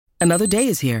Another day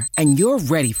is here, and you're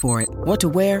ready for it. What to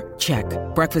wear? Check.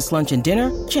 Breakfast, lunch, and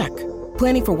dinner? Check.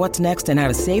 Planning for what's next and how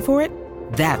to save for it?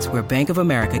 That's where Bank of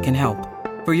America can help.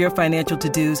 For your financial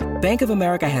to-dos, Bank of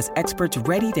America has experts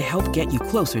ready to help get you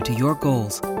closer to your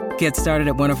goals. Get started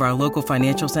at one of our local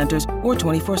financial centers or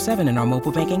 24/7 in our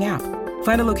mobile banking app.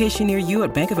 Find a location near you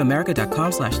at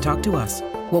bankofamerica.com/talktous.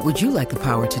 What would you like the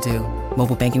power to do?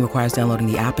 Mobile banking requires downloading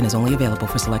the app and is only available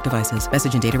for select devices.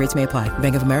 Message and data rates may apply.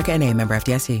 Bank of America N.A., member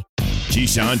FDIC.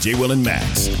 Keyshawn, J. Will, and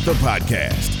Max, the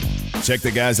podcast. Check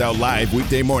the guys out live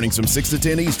weekday mornings from 6 to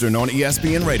 10 Eastern on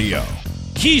ESPN Radio.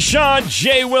 Keyshawn,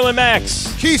 J. Will, and Max.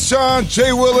 Keyshawn,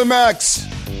 J. Will, and Max.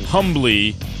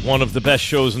 Humbly, one of the best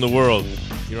shows in the world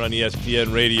here on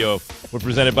ESPN Radio. We're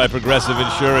presented by Progressive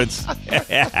Insurance.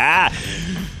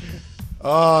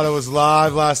 Oh, that was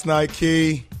live last night,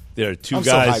 Key. There are two I'm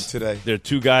guys so hyped today. There are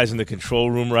two guys in the control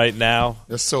room right now.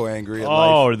 They're so angry at life.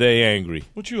 Are they angry?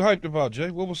 What you hyped about, Jay?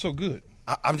 What was so good?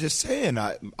 I'm just saying.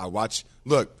 I watched.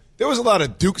 Look, there was a lot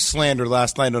of Duke slander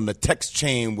last night on the text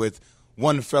chain with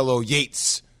one fellow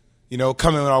Yates,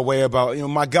 coming our way about,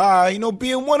 my guy,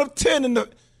 being 1 of 10 in the,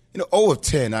 0 of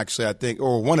 10 actually, I think,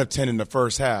 or 1 of 10 in the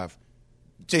first half.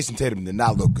 Jason Tatum did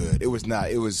not look good. It was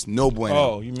no bueno.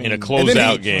 Oh, you mean in a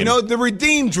closeout game? The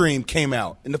redeem dream came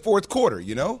out in the fourth quarter.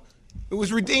 It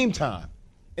was redeem time,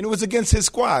 and it was against his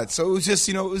squad. So it was just,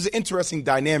 it was an interesting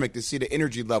dynamic to see the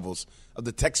energy levels of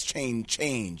the text chain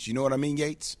change. You know what I mean,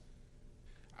 Yates?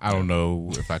 I don't know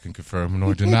if I can confirm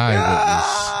nor deny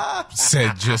what was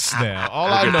said just now. All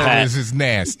I know is it's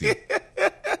nasty.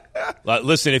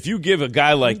 Listen, if you give a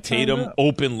guy like Tatum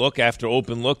open look after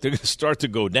open look, they're going to start to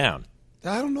go down.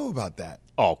 I don't know about that.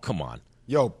 Oh, come on.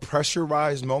 Yo,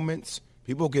 pressurized moments,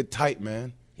 people get tight,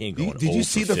 man. He ain't going did you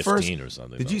see the 15 first, or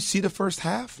something. Did you see the first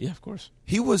half? Yeah, of course.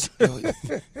 He was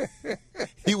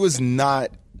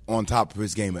not on top of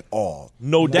his game at all.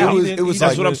 No doubt.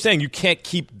 That's what I'm saying. You can't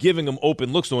keep giving him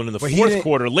open looks. When in the But fourth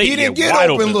quarter, late, he didn't get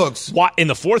wide open looks. In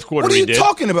the fourth quarter, What are he you did.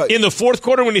 talking about? In the fourth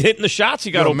quarter, when he hitting the shots,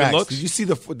 he got open Max, looks. Did you see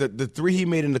the three he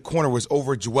made in the corner was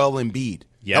over Joel Embiid?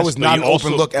 Yes, that was not an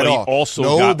open look at all.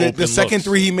 The second looks.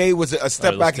 three he made was a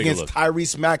step back against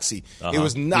Tyrese Maxey. It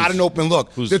was not an open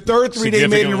look. The third three they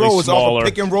made in a row was off a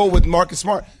pick and roll with Marcus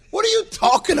Smart. What are you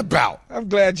talking about? I'm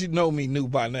glad you know me knew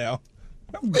by now.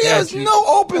 There's no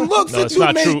open looks. No, it's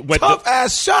not true.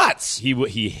 Tough-ass shots.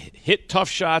 He hit tough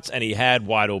shots, and he had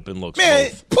wide open looks. Man,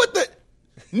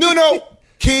 No,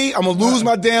 Key, I'm going to lose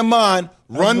my damn mind.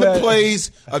 Run the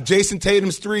plays of Jason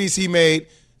Tatum's threes he made.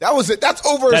 That's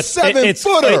over a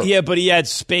 7-footer. Yeah, but he had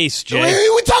space, Jay.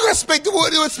 We talking about space.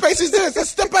 What space is this? A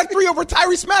step back three over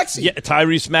Tyrese Maxey. Yeah,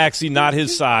 Tyrese Maxey, not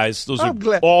his size. Those are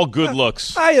all good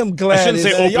looks. I am glad. I shouldn't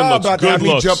say open y'all looks. about Good to have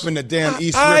looks. Me jump in the damn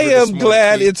East I River am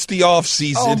glad it's the off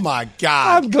season. Oh my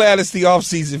God! I'm glad it's the off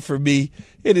season for me,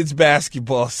 and it's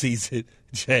basketball season,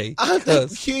 Jay.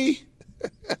 Key.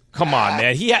 Come on,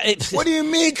 man. What do you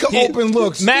mean open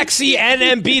looks? Maxey and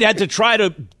Embiid had to try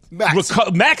to.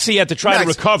 Maxey had to try to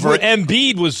recover.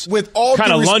 Embiid was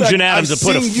kind of lunging at him to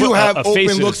put a face you have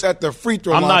open looks at the free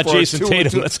throw line. I'm not Jason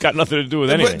Tatum. That's got nothing to do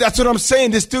with anything. But that's what I'm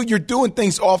saying. This dude, you're doing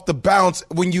things off the bounce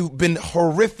when you've been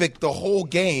horrific the whole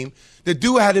game. The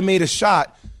dude hadn't made a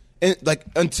shot, and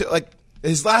until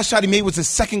his last shot he made was the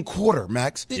second quarter,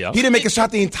 Max. Yep. He didn't make a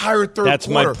shot the entire third quarter. That's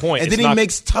my point. And then he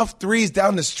makes tough threes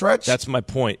down the stretch. That's my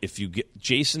point. If you get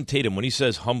Jason Tatum, when he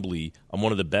says humbly, I'm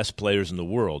one of the best players in the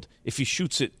world, if he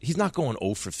shoots it, he's not going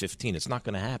 0 for 15. It's not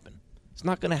going to happen. It's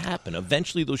not going to happen.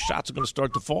 Eventually those shots are going to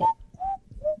start to fall.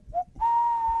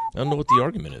 I don't know what the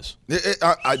argument is.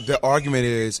 The argument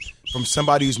is from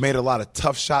somebody who's made a lot of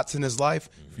tough shots in his life.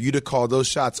 For you to call those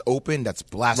shots open, that's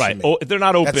blasphemy. Right? Oh, they're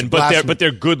not open, but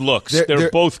they're good looks.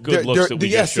 They're both good looks that we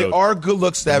just showed. Yes, they are good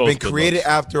looks that have been created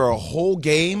after a whole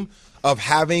game of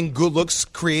having good looks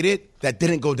created that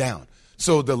didn't go down.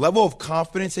 So the level of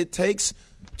confidence it takes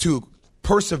to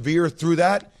persevere through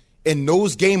that in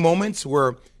those game moments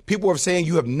where people are saying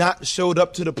you have not showed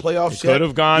up to the playoffs yet. Could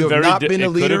have gone Could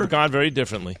have gone very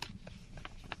differently.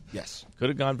 Yes. Could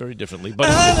have gone very differently. But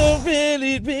I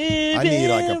need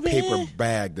like a paper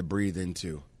bag to breathe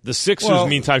into. The Sixers,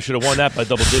 meantime, should have won that by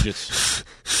double digits.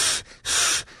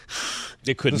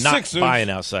 They could not buy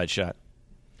an outside shot.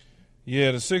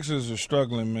 Yeah, the Sixers are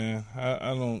struggling, man.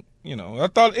 I don't, I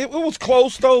thought it was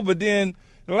close, though, but then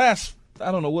the last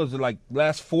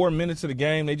 4 minutes of the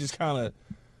game, they just kind of,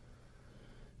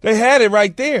 they had it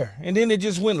right there, and then it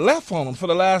just went left on them for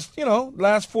the last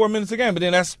 4 minutes of the game. But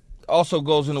then that's also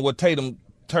goes into what Tatum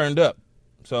turned up.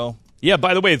 So yeah,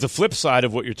 by the way, it's the flip side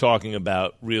of what you're talking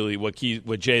about, really, what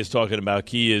Jay is talking about.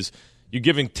 Key is you're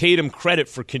giving Tatum credit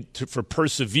for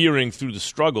persevering through the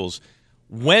struggles.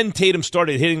 when Tatum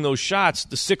started hitting those shots,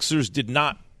 the Sixers did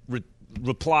not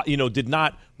did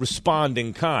not respond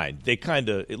in kind. They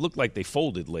it looked like they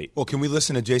folded late. Well, can we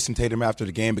listen to Jason Tatum after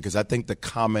the game? Because I think the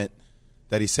comment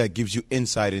that he said gives you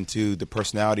insight into the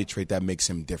personality trait that makes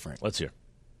him different. Let's hear.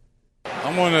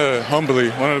 I'm one of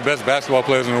the best basketball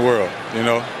players in the world.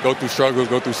 Go through struggles,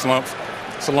 go through slumps.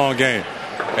 It's a long game.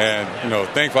 And,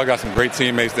 thankfully I got some great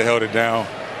teammates that held it down.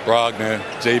 Brogdon,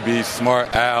 JB,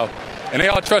 Smart, Al. And they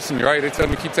all trust me, right? They tell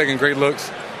me keep taking great looks.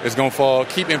 It's going to fall.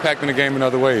 Keep impacting the game in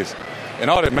other ways. And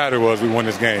all that mattered was we won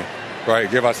this game, right?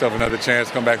 Give ourselves another chance,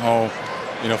 come back home,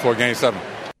 for Game 7.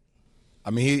 I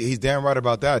mean, he's damn right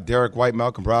about that. Derek White,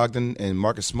 Malcolm Brogdon, and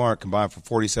Marcus Smart combined for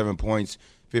 47 points,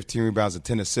 15 rebounds, and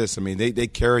 10 assists. I mean, they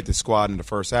carried the squad in the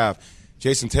first half.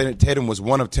 Jason Tatum was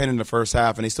 1 of 10 in the first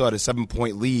half, and he still had a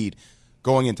 7-point lead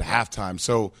going into halftime.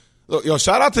 So, look,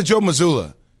 shout out to Joe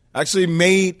Mazzulla. Actually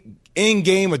made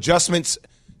in-game adjustments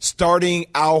starting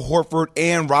Al Horford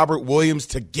and Robert Williams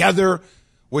together,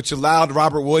 which allowed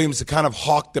Robert Williams to kind of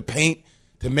hawk the paint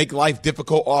to make life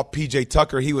difficult off P.J.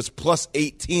 Tucker. He was plus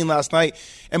 18 last night.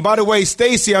 And by the way,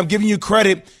 Stacey, I'm giving you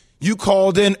credit. You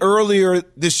called in earlier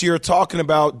this year talking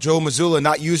about Joe Mazzulla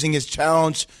not using his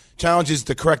challenges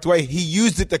the correct way. He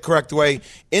used it the correct way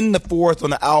in the fourth on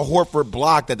the Al Horford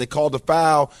block that they called a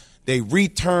foul. They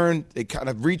returned. They kind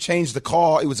of rechanged the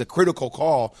call. It was a critical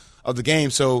call of the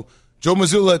game. So Joe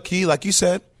Mazzulla, key, like you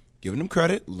said, giving him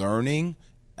credit, learning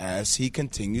as he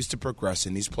continues to progress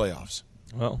in these playoffs.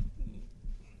 Well,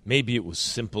 maybe it was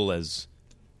simple as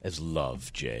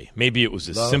love, Jay. Maybe it was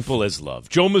as simple as love.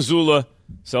 Joe Mazzulla,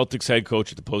 Celtics head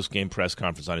coach, at the post-game press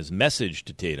conference on his message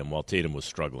to Tatum while Tatum was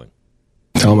struggling.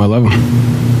 Tell him I love him.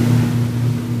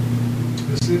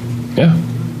 That's it? Yeah.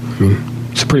 I mean,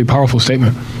 it's a pretty powerful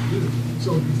statement.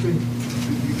 So you think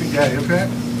that had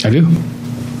impact? I do.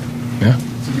 Yeah.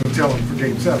 So you'll tell him for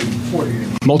Game 7 before the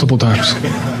game? Multiple times.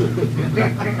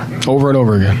 Over and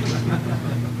over again.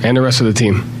 And the rest of the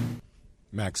team.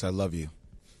 Max, I love you.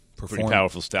 Pretty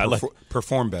powerful style.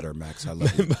 Perform better, Max. I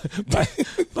love you.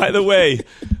 by the way,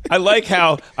 I like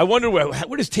how – I wonder where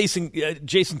does Jason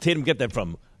Tatum get that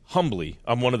from? Humbly,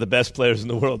 I'm one of the best players in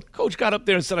the world. Coach got up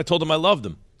there and said I told him I loved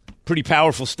him. Pretty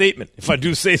powerful statement, if I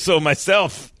do say so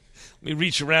myself. Let me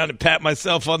reach around and pat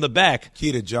myself on the back.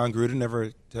 Keita, John Gruden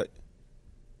never tell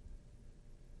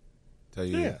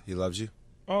you he loves you?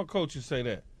 All coaches say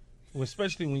that,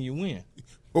 especially when you win.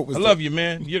 I love you,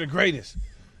 man. You're the greatest.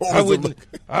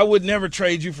 I would never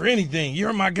trade you for anything.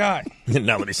 You're my guy.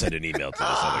 Now let me send an email to this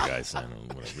other guy saying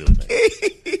what I really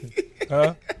think.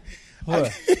 Huh?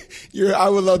 What? I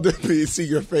would love to see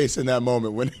your face in that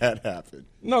moment when that happened.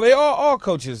 No, they all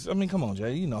coaches. I mean, come on,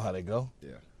 Jay. You know how they go.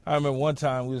 Yeah. I remember one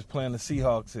time we was playing the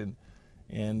Seahawks and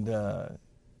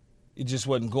it just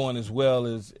wasn't going as well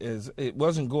as it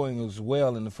wasn't going as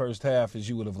well in the first half as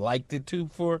you would have liked it to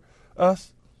for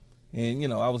us.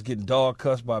 And I was getting dog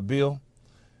cussed by Bill,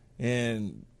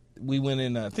 and we went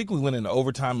in. I think we went into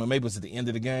overtime, or maybe it was at the end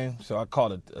of the game. So I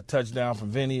caught a touchdown from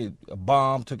Vinny, a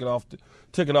bomb, took it off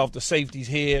the safety's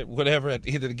head, whatever. At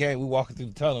the end of the game, we walking through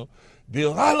the tunnel.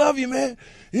 Bill, I love you, man.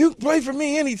 You can play for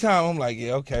me anytime. I'm like,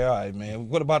 yeah, okay, all right, man.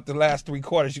 What about the last 3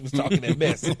 quarters you was talking that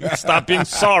mess? Stop being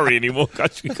sorry, and he won't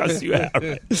cuss you out.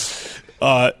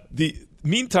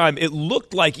 Meantime, it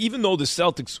looked like even though the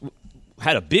Celtics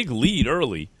had a big lead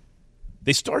early,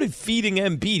 they started feeding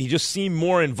Embiid. He just seemed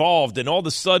more involved, and all of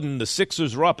a sudden the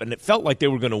Sixers were up, and it felt like they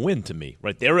were going to win to me.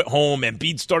 Right, they're at home.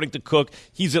 Embiid's starting to cook.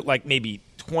 He's at like maybe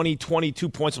 20, 22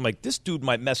 points. I'm like, this dude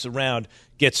might mess around,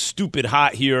 get stupid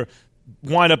hot here,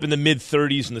 wind up in the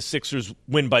mid-30s, and the Sixers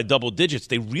win by double digits.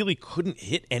 They really couldn't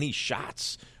hit any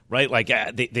shots, right? Like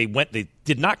they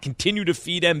did not continue to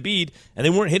feed Embiid, and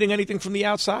they weren't hitting anything from the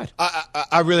outside.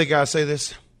 I really got to say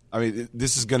this. I mean,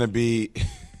 this is going to be –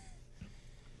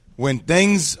 when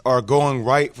things are going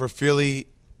right for Philly,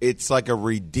 it's like a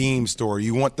redeem story.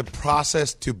 You want the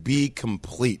process to be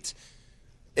complete.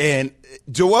 And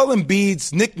Joel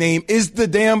Embiid's nickname is the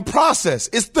damn process.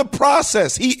 It's the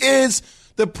process. He is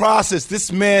the process.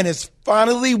 This man has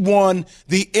finally won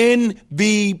the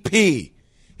MVP.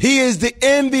 He is the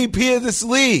MVP of this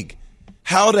league.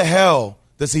 How the hell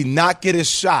does he not get his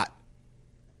shot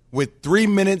with 3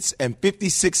 minutes and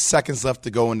 56 seconds left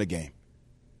to go in the game?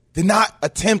 Did not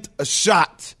attempt a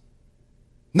shot.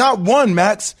 Not one,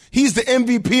 Max. He's the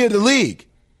MVP of the league.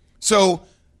 So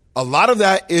a lot of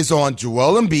that is on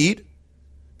Joel Embiid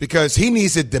because he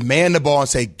needs to demand the ball and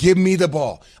say, give me the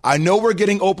ball. I know we're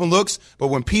getting open looks, but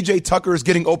when P.J. Tucker is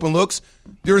getting open looks,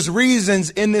 there's reasons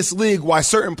in this league why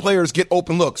certain players get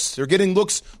open looks. They're getting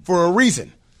looks for a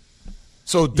reason.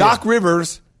 So Doc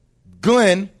Rivers,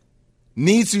 Glenn,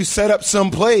 needs to set up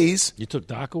some plays. You took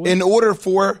Doc away? In order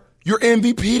for your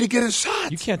MVP to get a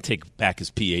shot. You can't take back his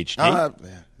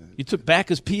PhD. You took back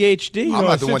his PhD? I'm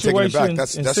not the one taking it back.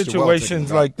 That's in Joel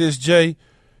situations like this, Jay,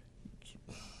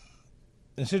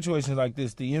 in situations like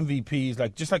this, the MVP is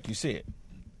like, just like you said,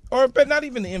 but not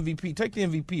even the MVP. Take the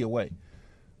MVP away.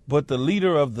 But the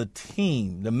leader of the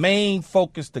team, the main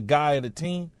focus, the guy of the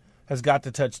team, has got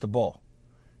to touch the ball.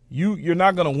 You're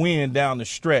not going to win down the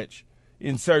stretch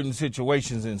in certain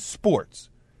situations in sports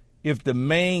if the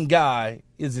main guy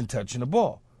isn't touching the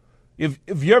ball. If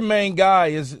your main guy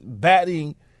is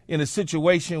batting in a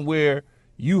situation where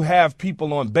you have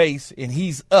people on base and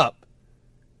he's up,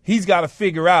 he's got to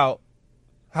figure out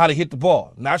how to hit the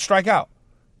ball, not strike out,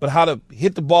 but how to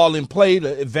hit the ball in play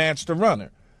to advance the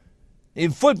runner.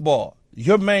 In football,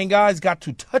 your main guy's got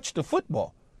to touch the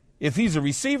football. If he's a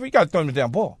receiver, you got to throw him the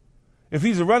damn ball. If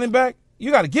he's a running back,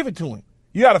 you got to give it to him.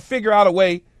 You got to figure out a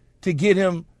way to get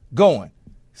him going.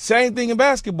 Same thing in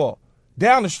basketball.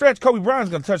 Down the stretch, Kobe Bryant's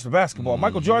going to touch the basketball.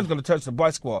 Michael Jordan's going to touch the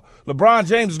basketball. LeBron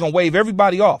James is going to wave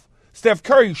everybody off. Steph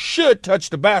Curry should touch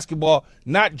the basketball,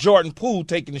 not Jordan Poole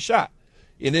taking the shot.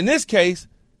 And in this case,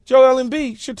 Joel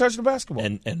Embiid should touch the basketball.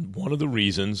 And one of the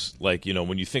reasons, like, you know,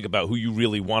 when you think about who you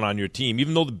really want on your team,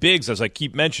 even though the bigs, as I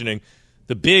keep mentioning,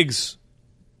 the bigs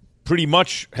pretty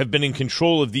much have been in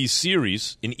control of these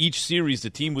series. In each series, the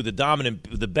team with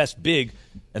the best big,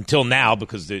 until now,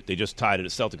 because they just tied it, the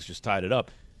Celtics just tied it up,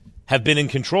 have been in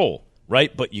control,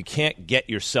 right? But you can't get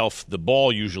yourself the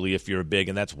ball usually if you're a big,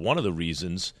 and that's one of the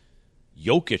reasons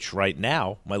Jokic right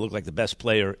now might look like the best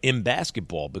player in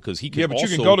basketball because he can also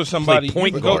you can go to somebody,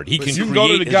 play point guard. He can go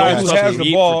to the guy who has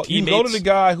the ball. You can go to the teammates.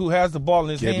 guy who has the ball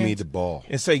in his hands. Give me the ball.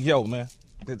 And say, yo, man,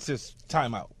 it's just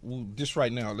timeout. Just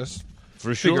right now, let's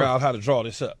For figure sure. out how to draw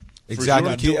this up.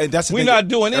 Exactly. And that's the We're thing. not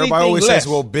doing anything Everybody always less.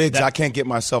 says, well, bigs, I can't get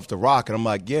myself to rock. And I'm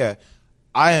like, yeah,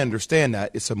 I understand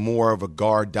that. It's a more of a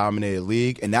guard-dominated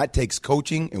league, and that takes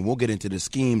coaching, and we'll get into the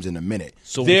schemes in a minute.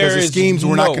 So because the schemes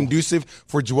were not conducive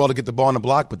for Joel to get the ball on the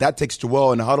block, but that takes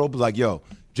Joel in the huddle. Be like, yo,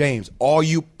 James, all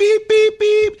you beep, beep,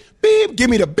 beep, beep, give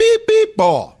me the beep, beep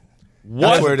ball.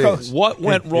 That's what it is. What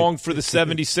went wrong for the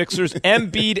 76ers?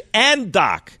 Embiid and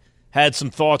Doc had some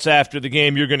thoughts after the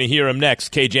game. You're going to hear them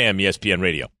next. KJM, ESPN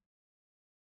Radio.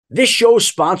 This show is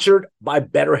sponsored by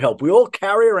BetterHelp. We all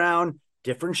carry around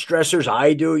different stressors.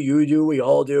 I do, you do, we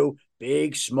all do,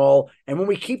 big, small. And when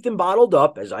we keep them bottled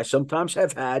up, as I sometimes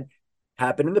have had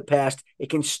happen in the past, it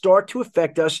can start to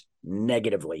affect us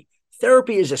negatively.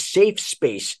 Therapy is a safe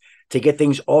space to get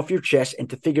things off your chest and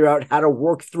to figure out how to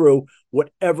work through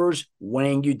whatever's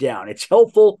weighing you down. It's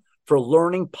helpful for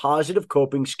learning positive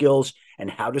coping skills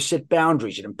and how to set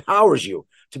boundaries. It empowers you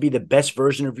to be the best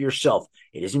version of yourself.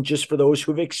 It isn't just for those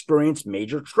who've experienced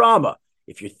major trauma.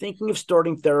 If you're thinking of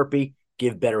starting therapy,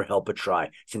 give BetterHelp a try.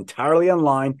 It's entirely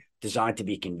online, designed to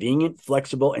be convenient,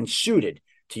 flexible, and suited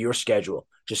to your schedule.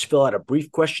 Just fill out a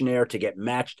brief questionnaire to get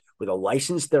matched with a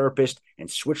licensed therapist and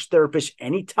switch therapists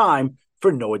anytime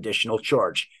for no additional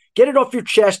charge. Get it off your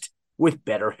chest with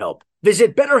BetterHelp.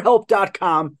 Visit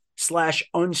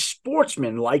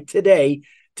BetterHelp.com/unsportsmanlike today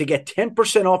to get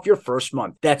 10% off your first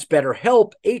month. That's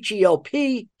BetterHelp,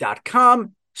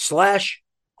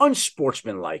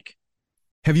 HELP.com/unsportsmanlike.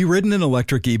 Have you ridden an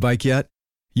electric e-bike yet?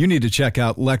 You need to check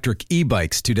out Lectric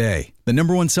E-Bikes today, the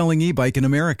 #1 selling e-bike in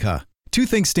America. Two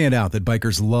things stand out that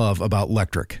bikers love about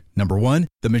Lectric. Number one,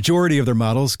 the majority of their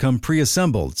models come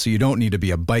pre-assembled, so you don't need to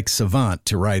be a bike savant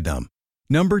to ride them.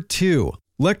 Number two,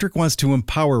 Lectric wants to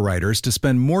empower riders to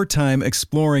spend more time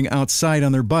exploring outside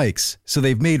on their bikes, so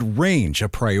they've made range a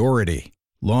priority.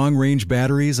 Long-range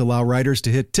batteries allow riders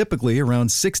to hit typically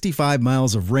around 65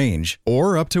 miles of range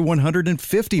or up to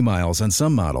 150 miles on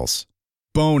some models.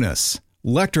 Bonus,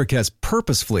 Lectric has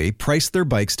purposefully priced their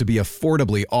bikes to be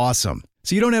affordably awesome,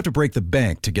 so you don't have to break the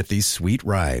bank to get these sweet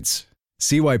rides.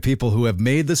 See why people who have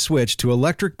made the switch to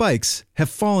electric bikes have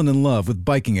fallen in love with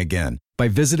biking again by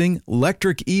visiting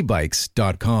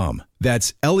lectricebikes.com.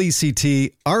 That's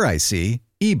LECTRIC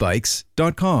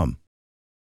ebikes.com.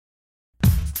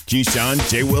 Keyshawn,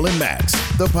 J. Will, and Max,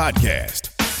 the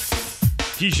podcast.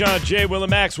 Keyshawn, J. Will,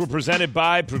 and Max were presented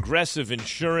by Progressive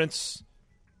Insurance.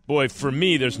 Boy, for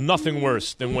me, there's nothing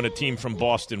worse than when a team from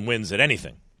Boston wins at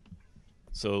anything.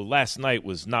 So last night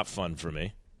was not fun for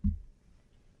me.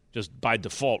 Just by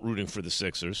default rooting for the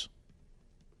Sixers.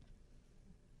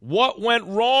 What went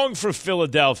wrong for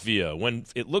Philadelphia when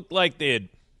it looked like they had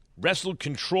wrestled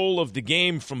control of the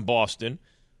game from Boston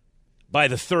by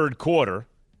the third quarter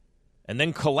and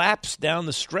then collapsed down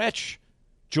the stretch?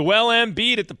 Joel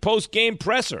Embiid at the post-game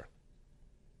presser.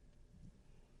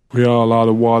 We had a lot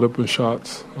of wide open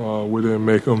shots. We didn't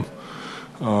make them.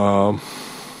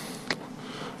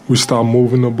 We stopped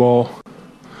moving the ball,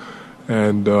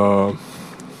 and I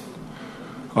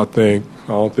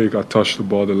don't think I touched the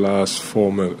ball the last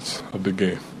 4 minutes of the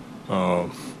game.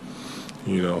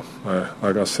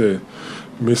 Like I said,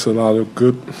 missed a lot of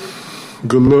good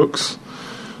looks.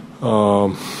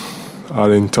 I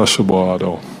didn't touch the ball at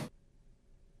all.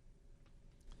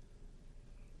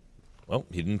 Well,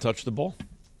 he didn't touch the ball.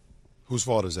 Whose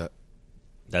fault is that?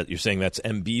 That you're saying that's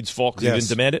Embiid's fault because Yes. he didn't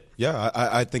demand it? Yeah,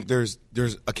 I think there's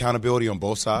accountability on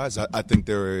both sides. I think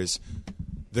there is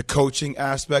the coaching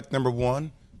aspect, number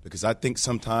one, because I think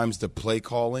sometimes the play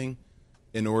calling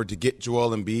in order to get Joel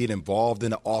Embiid involved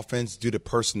in the offense due to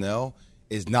personnel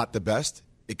is not the best.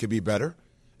 It could be better.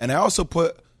 And I also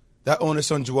put that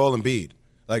onus on Joel Embiid.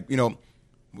 Like,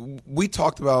 we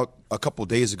talked about a couple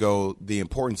days ago the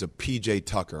importance of P.J.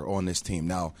 Tucker on this team.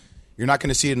 Now, you're not going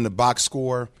to see it in the box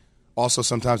score. Also,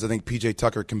 sometimes I think P.J.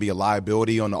 Tucker can be a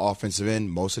liability on the offensive end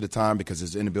most of the time because of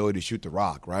his inability to shoot the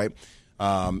rock, right?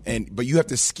 But you have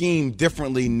to scheme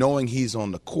differently knowing he's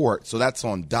on the court, so that's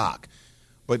on Doc.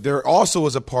 But there also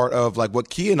is a part of, like what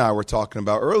Key and I were talking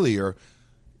about earlier,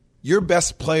 your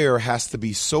best player has to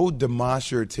be so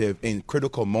demonstrative in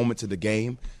critical moments of the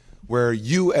game where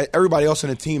everybody else on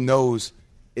the team knows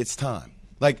it's time.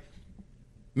 Like,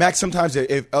 Max, sometimes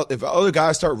if other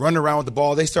guys start running around with the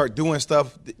ball, they start doing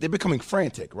stuff, they're becoming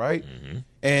frantic, right? Mm-hmm.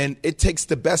 And it takes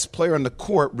the best player on the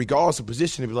court, regardless of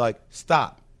position, to be like,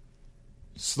 stop.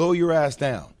 Slow your ass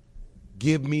down.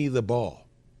 Give me the ball.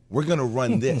 We're going to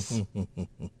run this.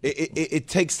 It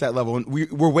takes that level, and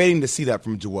we're waiting to see that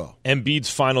from Joel. Embiid's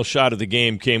final shot of the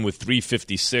game came with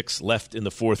 3:56 left in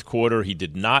the fourth quarter. He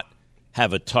did not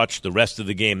have a touch the rest of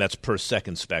the game. That's per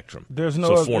second spectrum. There's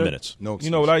no so 4 minutes. No excuse.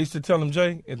 You know what I used to tell them,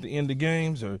 Jay, at the end of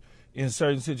games or in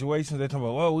certain situations, they talk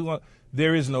about,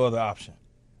 there is no other option.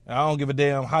 And I don't give a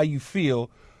damn how you feel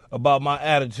about my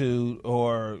attitude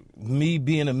or me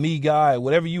being a me guy,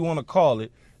 whatever you want to call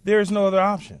it. There is no other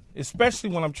option, especially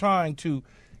when I'm trying to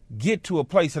get to a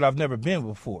place that I've never been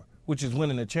before, which is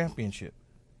winning a championship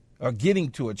or getting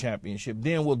to a championship.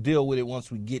 Then we'll deal with it once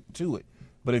we get to it.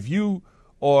 But if you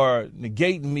are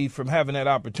negating me from having that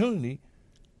opportunity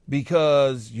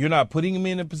because you're not putting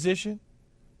me in a position,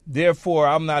 therefore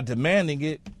I'm not demanding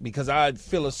it because I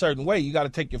feel a certain way. You got to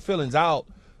take your feelings out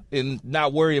and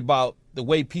not worry about the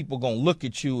way people going to look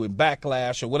at you and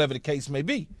backlash or whatever the case may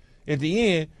be. At the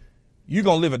end, you're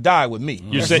going to live or die with me.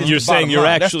 You're saying you're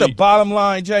actually. That's the bottom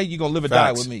line, Jay. You're going to live or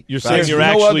die with me. You're saying you're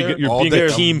being a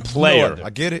team player. I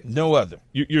get it. No other.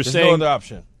 You're There's saying no other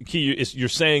option. Key, you're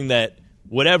saying that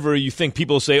whatever you think,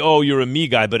 people say, oh, you're a me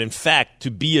guy, but in fact,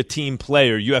 to be a team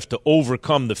player, you have to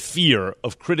overcome the fear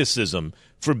of criticism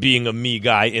for being a me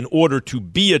guy in order to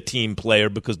be a team player,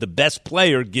 because the best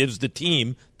player gives the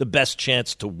team the best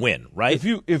chance to win, right?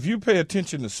 If you pay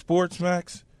attention to sports,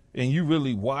 Max, and you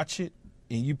really watch it,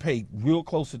 and you pay real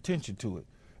close attention to it.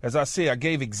 As I said, I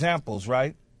gave examples,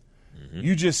 right? Mm-hmm.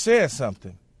 You just said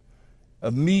something.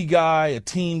 A me guy, a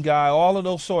team guy, all of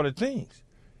those sort of things.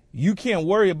 You can't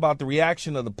worry about the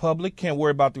reaction of the public, can't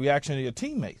worry about the reaction of your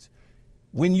teammates.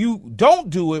 When you don't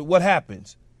do it, what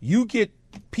happens? You get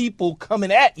people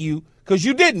coming at you because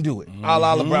you didn't do it. Mm-hmm. A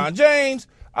la LeBron James,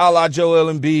 a la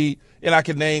Joel Embiid, and I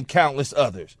could name countless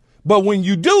others. But when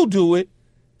you do it,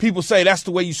 people say that's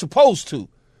the way you're supposed to.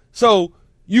 So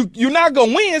you're not going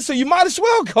to win, so you might as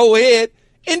well go ahead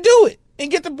and do it and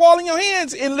get the ball in your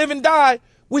hands and live and die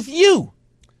with you.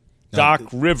 Doc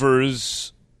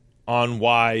Rivers on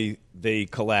why they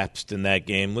collapsed in that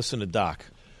game. Listen to Doc.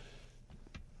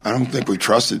 I don't think we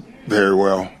trusted very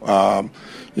well.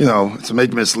 It's a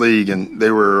make-miss league, and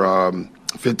they were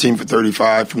 15 for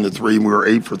 35 from the three, and we were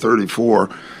 8 for 34.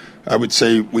 I would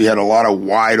say we had a lot of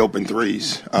wide-open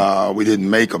threes. We didn't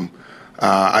make them.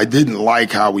 I didn't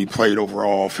like how we played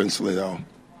overall offensively, though.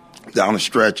 Down the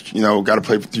stretch, got to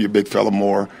play through your big fella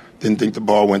more. Didn't think the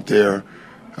ball went there.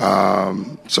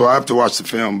 So I have to watch the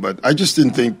film, but I just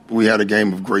didn't think we had a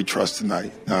game of great trust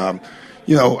tonight. I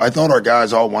thought our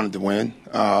guys all wanted to win.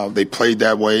 They played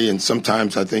that way, and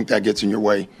sometimes I think that gets in your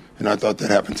way, and I thought that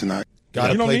happened tonight.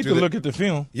 You don't need to look at the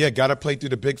film. Yeah, got to play through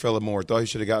the big fella more. Thought he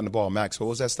should have gotten the ball. Max, what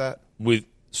was that stat?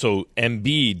 So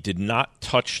Embiid did not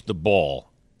touch the ball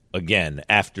again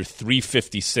after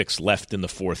 3:56 left in the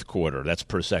fourth quarter. That's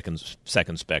per second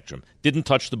spectrum. Didn't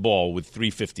touch the ball with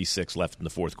 3:56 left in the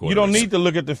fourth quarter. You don't need to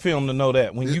look at the film to know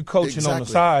that. When you coaching on the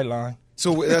sideline.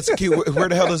 So that's the key. Where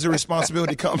the hell does the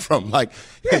responsibility come from? You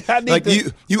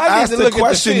asked the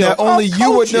question that only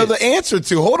you would know the answer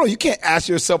to. Hold on, you can't ask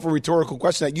yourself a rhetorical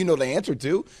question that you know the answer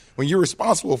to when you're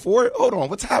responsible for it. Hold on,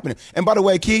 what's happening? And by the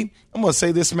way, Key, I'm going to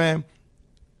say this, man.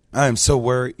 I am so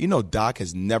worried. You know, Doc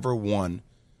has never won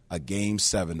a Game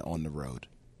 7 on the road.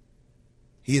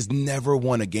 He has never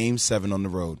won a Game 7 on the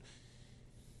road.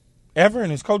 Ever in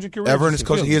his coaching career? Ever in his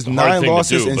coaching. He has 9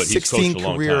 losses in 16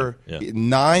 career.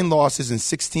 9 losses in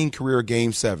 16 career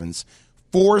Game 7s.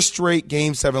 4 straight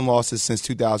Game 7 losses since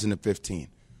 2015.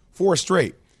 4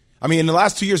 straight. I mean, in the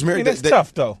last 2 years, that's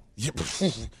tough, though.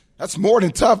 That's more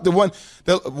than tough. One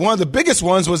of the biggest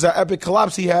ones was that epic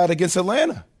collapse he had against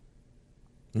Atlanta.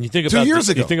 And you think about 2 years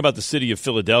ago. You think about the city of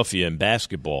Philadelphia in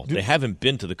basketball. They haven't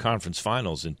been to the conference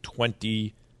finals in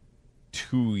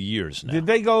 22 years now. Did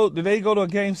they go to a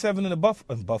Game 7 in the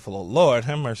Buffalo? Lord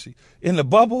have mercy. In the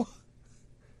bubble?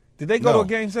 Did they go to a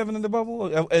Game 7 in the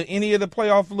bubble? Any of the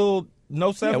playoff little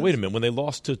no sevens? Yeah, wait a minute. When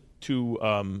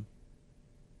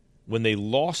they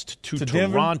lost to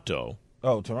Toronto.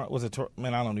 Oh, Toronto was it?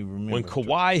 Man, I don't even remember. When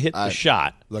Kawhi hit the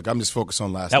shot. Look, I'm just focused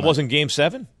on last night. That wasn't Game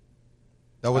 7?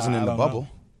 That wasn't in the bubble.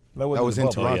 That was in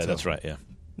Toronto. Oh, yeah, that's right, yeah.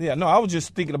 Yeah, no, I was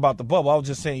just thinking about the bubble. I was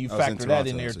just saying you factor that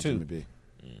in there, too.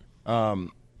 But,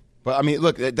 I mean,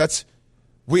 look, this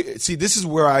is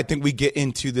where I think we get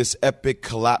into this epic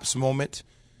collapse moment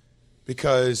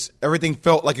because everything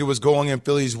felt like it was going in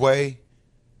Philly's way.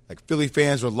 Like, Philly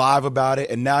fans were live about it,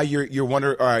 and now you're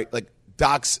wondering, all right, like,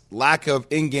 Doc's lack of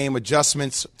in-game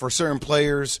adjustments for certain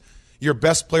players. Your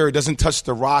best player doesn't touch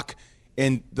the rock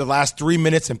in the last 3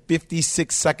 minutes and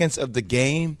 56 seconds of the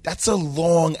game. That's a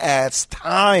long-ass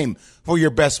time for your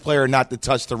best player not to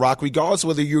touch the rock, regardless of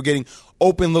whether you're getting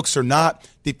open looks or not.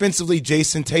 Defensively,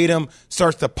 Jason Tatum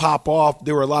starts to pop off.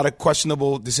 There were a lot of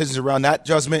questionable decisions around that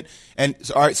judgment. And,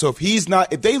 all right, so if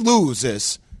they lose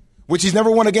this, which he's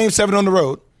never won a Game 7 on the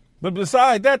road. But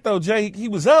beside that, though, Jay, he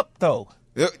was up, though.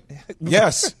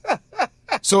 Yes.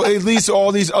 So it leads to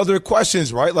all these other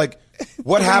questions, right? Like,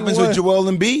 what happens with Joel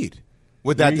Embiid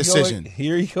with that decision?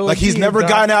 Here you go. Like, he's never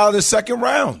gotten out of the second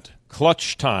round.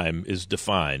 Clutch time is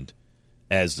defined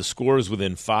as the score is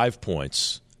within 5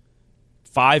 points,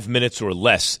 5 minutes or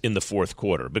less in the fourth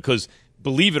quarter. Because,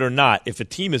 believe it or not, if a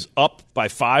team is up by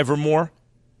 5 or more,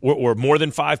 or more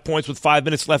than 5 points with 5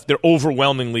 minutes left, they're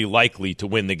overwhelmingly likely to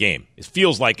win the game. It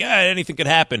feels like anything could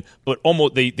happen, but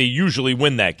almost they usually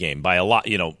win that game by a lot,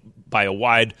 by a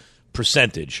wide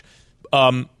percentage.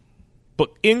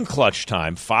 But in clutch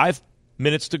time, 5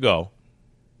 minutes to go,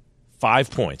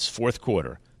 5 points, fourth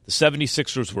quarter. The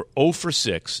 76ers were 0 for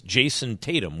 6. Jason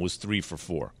Tatum was 3 for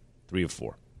 4, 3 of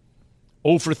 4.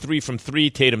 0 for 3 from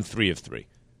 3, Tatum 3 of 3.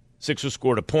 Sixers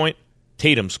scored a point.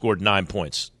 Tatum scored 9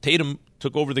 points. Tatum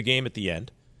took over the game at the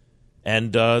end,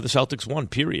 and the Celtics won,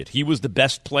 period. He was the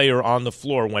best player on the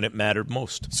floor when it mattered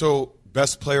most. So,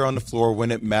 best player on the floor when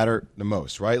it mattered the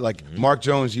most, right? Like, Mark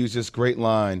Jones used this great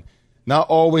line, not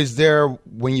always there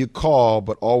when you call,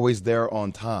 but always there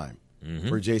on time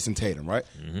for Jason Tatum, right?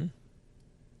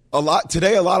 A lot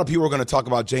of people are going to talk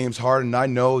about James Harden. I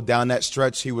know down that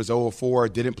stretch he was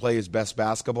 0-4, didn't play his best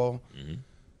basketball.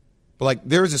 But, like,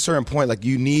 there's a certain point, like,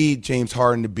 you need James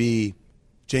Harden to be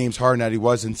James Harden that he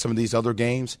was in some of these other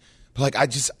games. But,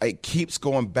 like, it keeps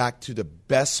going back to the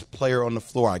best player on the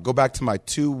floor. I go back to my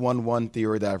 2-1-1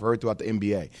 theory that I've heard throughout the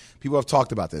NBA. People have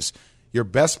talked about this. Your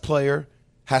best player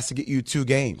has to get you 2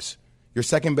 games. Your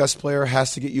second best player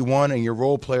has to get you 1, and your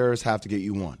role players have to get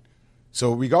you 1.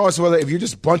 So regardless of whether if you're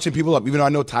just bunching people up, even though I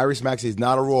know Tyrese Maxey is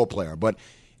not a role player, but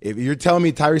if you're telling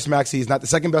me Tyrese Maxey is not the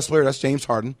second best player, that's James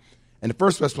Harden, and the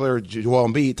first best player, Joel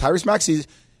Embiid, Tyrese Maxey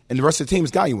and the rest of the team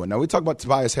has got you 1. Now, we talk about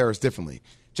Tobias Harris differently.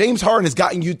 James Harden has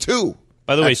gotten you 2.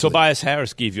 By the way, Tobias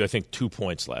Harris gave you, I think, 2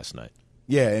 points last night.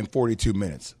 Yeah, in 42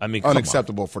 minutes. I mean,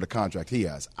 unacceptable for the contract he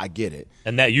has. I get it.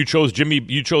 And that you chose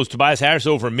Tobias Harris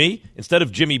over me instead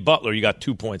of Jimmy Butler. You got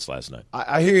 2 points last night.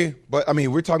 I hear you, but I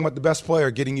mean, we're talking about the best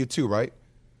player getting you 2, right?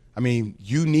 I mean,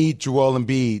 you need Joel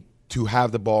Embiid to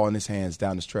have the ball in his hands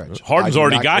down the stretch. Harden's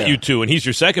already got you 2, and he's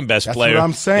your second best player. That's what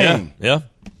I'm saying. Yeah.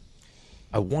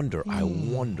 I wonder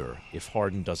if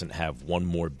Harden doesn't have one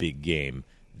more big game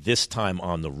this time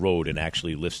on the road and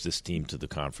actually lifts this team to the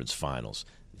conference finals.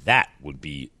 That would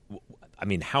be, I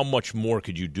mean, how much more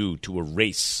could you do to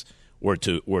erase or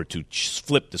to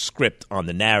flip the script on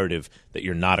the narrative that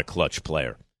you're not a clutch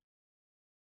player?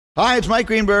 Hi, it's Mike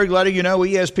Greenberg letting you know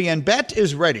ESPN Bet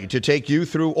is ready to take you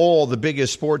through all the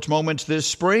biggest sports moments this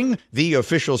spring. The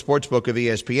official sportsbook of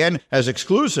ESPN has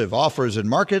exclusive offers and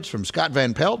markets from Scott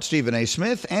Van Pelt, Stephen A.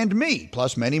 Smith, and me,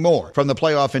 plus many more. From the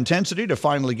playoff intensity to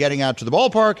finally getting out to the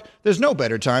ballpark, there's no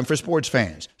better time for sports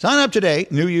fans. Sign up today.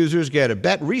 New users get a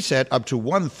bet reset up to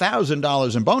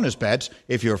 $1,000 in bonus bets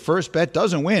if your first bet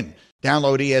doesn't win.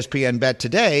 Download ESPN Bet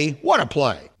today. What a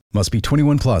play. Must be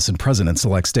 21 plus and present in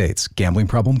select states. Gambling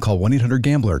problem? Call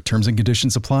 1-800-GAMBLER. Terms and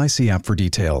conditions apply. See app for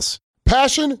details.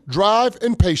 Passion, drive,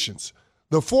 and patience.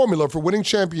 The formula for winning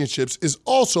championships is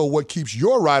also what keeps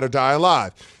your ride or die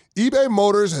alive. eBay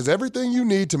Motors has everything you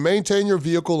need to maintain your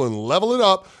vehicle and level it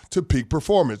up to peak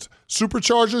performance.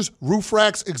 Superchargers, roof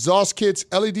racks, exhaust kits,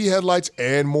 LED headlights,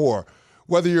 and more.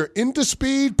 Whether you're into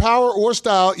speed, power, or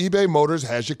style, eBay Motors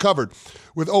has you covered.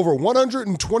 With over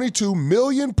 122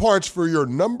 million parts for your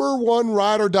number one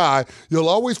ride or die, you'll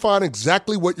always find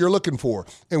exactly what you're looking for.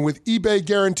 And with eBay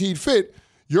Guaranteed Fit,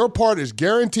 your part is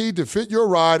guaranteed to fit your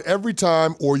ride every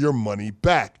time or your money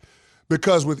back.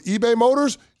 Because with eBay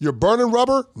Motors, you're burning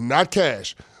rubber, not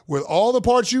cash. With all the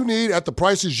parts you need at the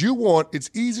prices you want, it's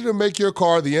easy to make your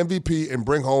car the MVP and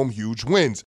bring home huge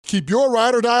wins. Keep your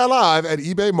ride or die alive at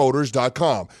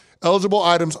ebaymotors.com. Eligible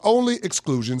items only.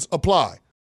 Exclusions apply.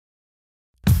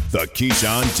 The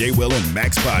Keyshawn, J. Will, and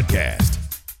Max podcast.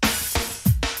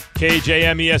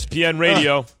 KJM ESPN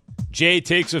Radio. Jay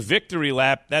takes a victory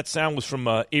lap. That sound was from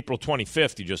April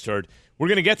 25th, you just heard. We're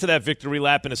going to get to that victory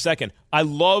lap in a second. I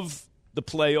love the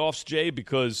playoffs, Jay,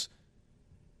 because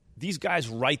these guys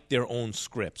write their own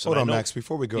scripts. Hold on, Max,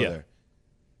 before we go there.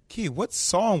 Key, what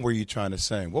song were you trying to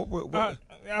sing? What?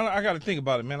 I got to think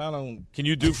about it, man. I don't. Can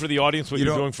you do for the audience what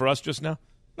you're doing for us just now?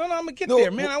 No, I'm gonna get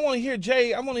there, man. I want to hear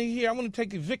Jay. I want to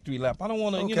take a victory lap. I don't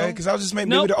want to. Okay, because I was just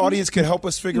maybe the audience could help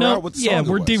us figure out what the song Yeah,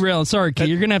 we're was. derailing. Sorry, Key.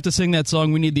 You're gonna have to sing that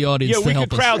song. We need the audience to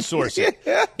help us. Yeah, we can crowdsource it.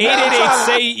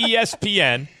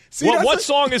 888-SAY-ESPN. What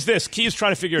song is this? Key's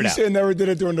trying to figure it out. You said never did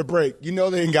it during the break. You know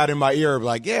they ain't got in my ear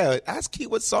like, yeah, ask Key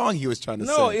what song he was trying to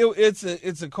sing. No,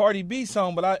 it's a Cardi B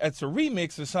song, but it's a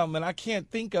remix or something, and I can't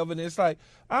think of it. It's like,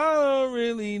 I don't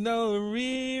really know,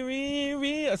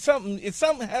 or something. It's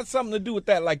something has something to do with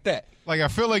that, like that. Like, I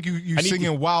feel like you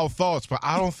singing Wild Thoughts, but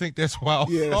I don't think that's Wild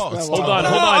Thoughts. Hold on.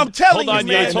 I'm telling hold on,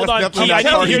 you, man. Yates. Hold on. Key, I need to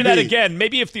hear Cardi that B. again.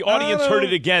 Maybe if the audience heard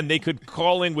it again, they could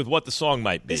call in with what the song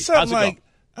might be. It's something How's it like, go?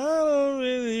 I don't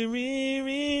really,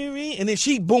 and then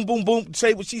she boom, boom, boom,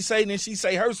 say what she say, and then she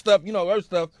say her stuff, her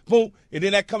stuff, boom, and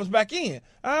then that comes back in.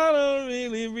 I don't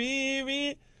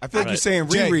really. I think you're saying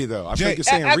Riri, though. I think you're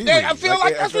saying Riri. I feel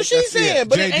like that's what she's saying,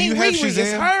 but it ain't Riri,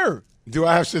 it's her. Do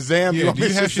I have Shazam? Yeah, do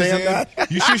you have Shazam?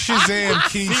 That? You should Shazam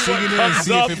Key singing it and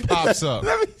see if it pops up.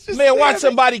 Man, watch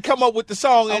somebody come up with the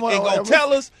song and go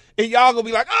tell us, and y'all gonna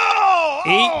be like, oh.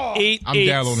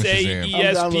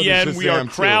 888-SAY-ESPN. We are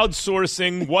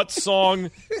crowdsourcing what song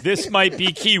this might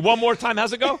be. Key, one more time.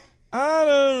 How's it go? I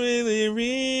don't really,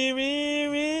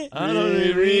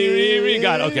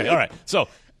 Got it. Okay, all right. So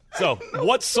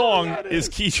what song is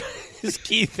Key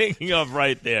thinking of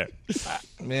right there?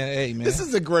 Man, hey, man. This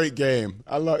is a great game.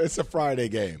 It's a Friday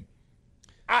game.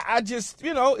 I just,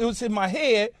 it was in my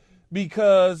head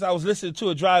because I was listening to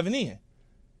it driving in.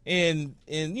 And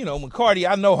McCarty,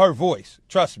 I know her voice.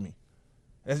 Trust me.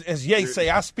 As Yates say,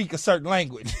 I speak a certain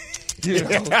language.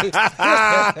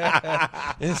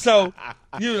 And so,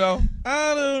 I don't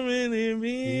really,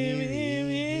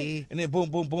 and then boom,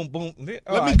 boom, boom, boom.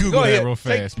 Let me Google that real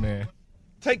fast, man.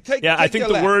 I think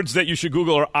the words that you should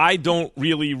Google are I don't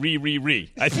really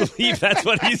re. I believe that's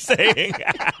what he's saying.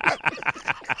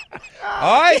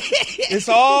 All right. It's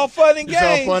all fun and games.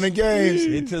 It's all fun and games.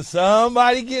 Until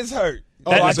somebody gets hurt.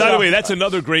 By the way, that's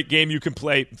another great game you can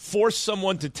play. Force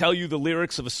someone to tell you the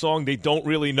lyrics of a song they don't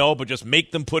really know, but just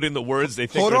make them put in the words they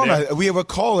think Hold are on. there. We have a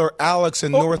caller, Alex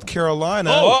in North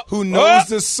Carolina, who knows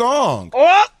this song.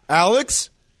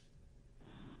 Alex?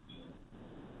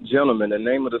 Gentlemen, the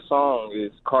name of the song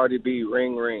is Cardi B,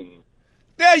 Ring Ring.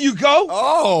 There you go.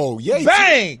 Oh, Yates.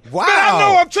 Bang. Wow. Man,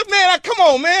 I know come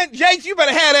on, man. Yates, you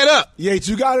better have that up. Yates,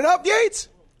 you got it up, Yates?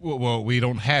 Well, we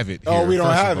don't have it here. Oh, we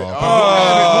don't have it. We'll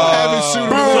have it sooner.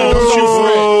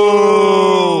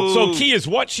 So, Key, is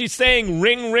what she's saying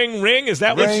ring, ring, ring? Is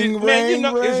that what she's Man,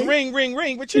 it's ring, ring,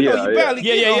 ring. But you barely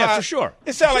Yeah, for sure.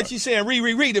 It sounds like she's saying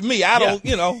re to me. I don't,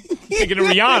 Thinking of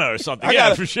Rihanna or something.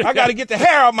 For sure. I got to get the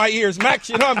hair out my ears,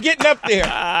 Max. I'm getting up there.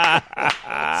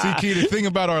 See, Key, the thing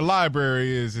about our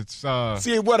library is it's...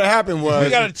 See, what happened was...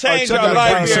 We got to change our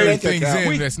library.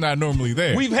 Things that's not normally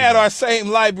there. We've had our same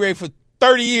library for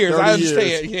 30 years. I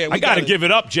understand. Yeah, I got to give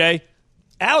it up, Jay.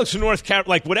 Alex in North Carolina,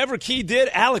 like whatever Key did,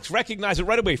 Alex recognized it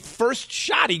right away. First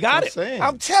shot, he got it.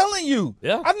 I'm telling you.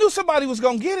 Yeah. I knew somebody was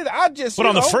going to get it. But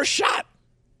on the first shot?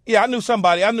 Yeah, I knew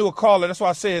somebody. I knew a caller. That's why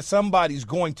I said somebody's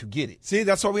going to get it. See,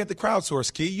 that's why we had the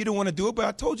crowdsource, Key. You didn't want to do it, but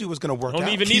I told you it was going to work out. Don't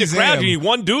even need a crowd. You need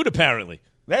one dude, apparently.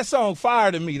 That song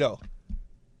fired to me, though.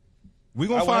 We're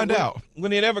gonna find out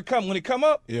when it come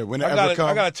up. Yeah, when it ever come.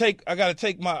 I gotta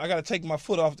take my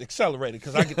foot off the accelerator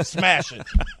because I get to smashing.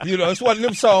 It's one of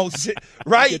them songs,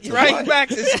 right back.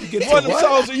 It's one of them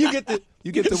songs where you get to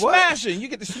You get the what? smashing. You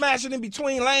get the smashing in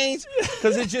between lanes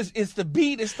because it's the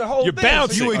beat. It's the whole You're thing.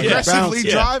 bouncing. You aggressively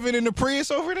Yeah. driving in the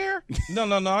Prius over there? No.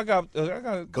 I got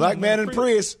a Black man in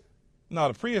Prius.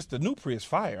 No, the new Prius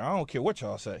fire. I don't care what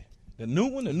y'all say. The new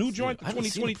one, the new joint, the I haven't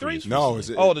seen a 2023. Prius No, is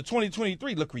it? Oh, the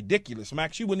 2023 look ridiculous,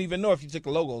 Max. You wouldn't even know if you took the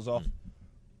logos off.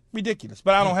 Ridiculous.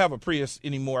 But I don't have a Prius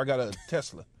anymore. I got a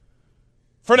Tesla.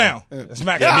 For now. That's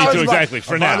Max. Yeah, me too, exactly.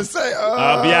 For now.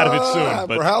 I'll be out of it soon.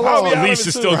 But for how long? the lease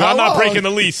is still For how I'm not long? breaking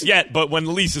the lease yet, but when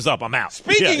the lease is up, I'm out.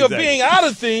 Speaking Yeah, of being out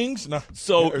of things. No.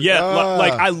 So,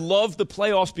 like I love the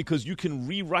playoffs because you can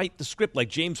rewrite the script like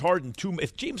James Harden.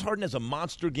 If James Harden has a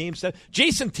monster game set,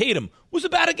 Jason Tatum was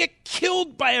about to get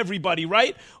killed by everybody,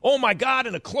 right? Oh, my God,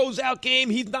 in a closeout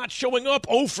game, he's not showing up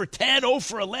 0 for 10, 0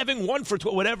 for 11, 1 for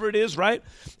 12, whatever it is, right?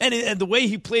 And the way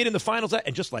he played in the finals,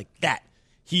 and just like that,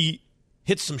 he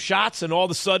hits some shots and all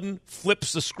of a sudden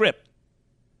flips the script.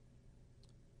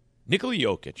 Nikola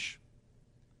Jokic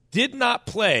did not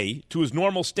play to his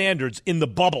normal standards in the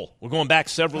bubble. We're going back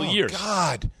several years.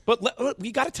 God. But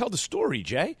we got to tell the story,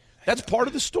 Jay. That's part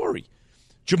of the story.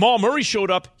 Jamal Murray showed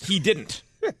up. He didn't.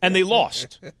 And they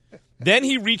lost. Then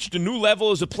he reached a new level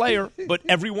as a player, but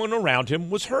everyone around him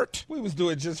was hurt. We was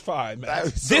doing just fine,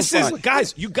 man.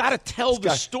 Guys, you got to tell the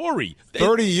story.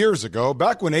 30 years ago,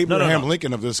 back when Abraham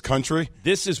Lincoln of this country.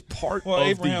 This is part of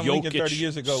Abraham the Lincoln Jokic 30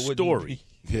 years ago story.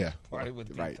 Yeah.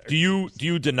 Right. Do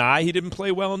you deny he didn't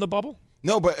play well in the bubble?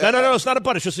 No, but no. It's not a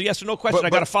but. It's just a yes or no question. I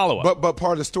got to follow up. But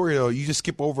part of the story, though, you just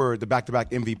skip over the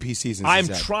back-to-back MVP seasons. I'm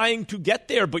trying to get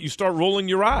there, but you start rolling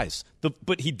your eyes.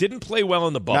 But he didn't play well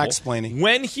in the bubble. Max explaining.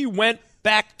 When he went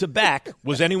back-to-back,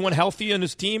 was anyone healthy in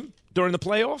his team during the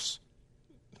playoffs?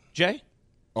 Jay?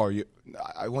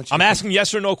 I want you. I'm asking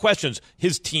yes or no questions.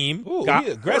 His team got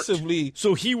he aggressively. hurt,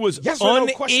 so he was Yes or no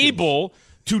unable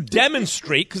to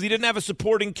demonstrate because he didn't have a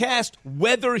supporting cast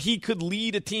whether he could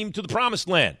lead a team to the promised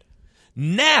land.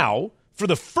 Now, for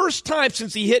the first time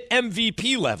since he hit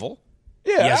MVP level,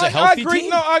 he has a healthy I agree. team.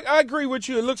 No, I agree with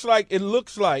you. It looks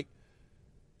like.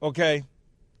 Okay,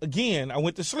 again, I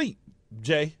went to sleep,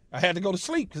 Jay. I had to go to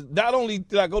sleep because not only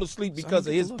did I go to sleep because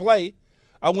of his play,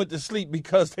 I went to sleep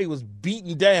because they was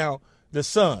beating down the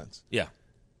Suns. Yeah,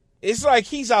 it's like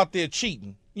he's out there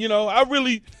cheating. You know,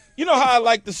 you know how I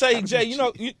like to say, Jay. You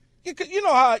know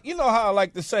how I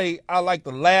like to say I like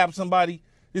to lab somebody.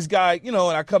 This guy, and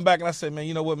I come back and I say, man,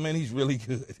 you know what, man, he's really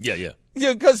good. Yeah.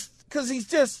 Yeah, because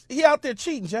he out there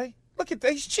cheating, Jay. Look at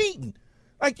that, he's cheating.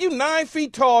 Like you 9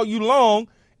 feet tall, you long,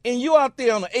 and you out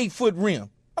there on an 8-foot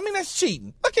rim. I mean, that's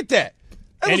cheating. Look at that.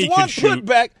 It was one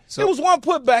putback. It was one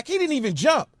putback. He didn't even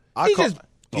jump. That's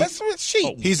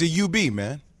cheating. He's a UB,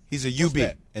 man. He's a UB,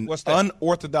 an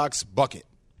unorthodox bucket.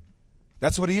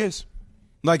 That's what he is.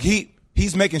 Like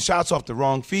he's making shots off the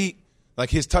wrong feet. Like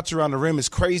his touch around the rim is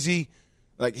crazy.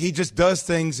 Like he just does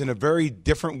things in a very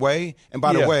different way. And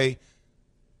by the way,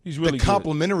 he's really the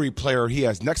complimentary player he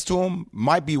has next to him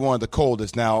might be one of the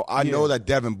coldest. Now, I know that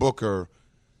Devin Booker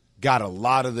got a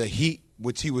lot of the heat,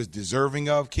 which he was deserving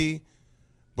of, Key.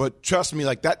 But trust me,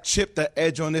 like that chip, that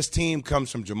edge on this team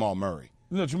comes from Jamal Murray.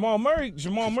 No, Jamal Murray is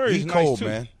he's nice cold, too.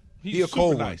 man. He's a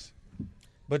cold nice.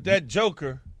 But that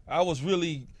Joker, I was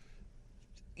really,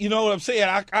 you know what I'm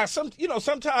saying?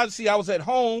 Sometimes I was at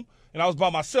home and I was by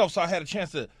myself, so I had a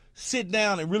chance to sit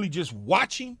down and really just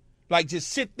watch him, like just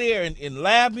sit there and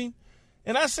lab him.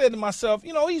 And I said to myself,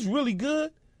 he's really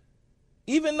good.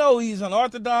 Even though he's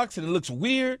unorthodox and it looks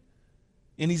weird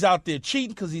and he's out there cheating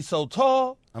because he's so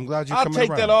tall. I'm glad you're coming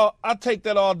around. I'll take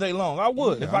that all day long. I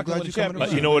would if I could win a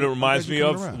championship. You know what it reminds me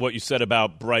of? What you said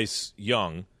about Bryce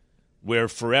Young, where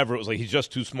forever it was like he's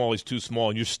just too small,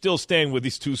 and you're still staying with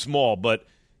he's too small. But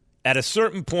at a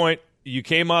certain point, you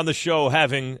came on the show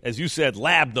having, as you said,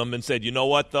 labbed them and said, you know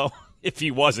what, though? If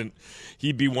he wasn't,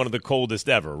 he'd be one of the coldest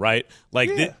ever, right? Like,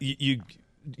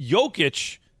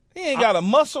 Jokic. He ain't got a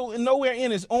muscle and nowhere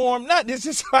in his arm. It's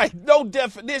just like no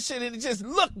definition. And it just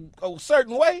look a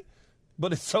certain way.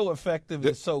 But it's so effective.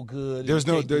 It's so good. There's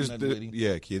no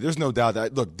doubt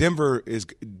that look, Denver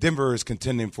is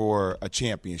contending for a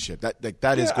championship.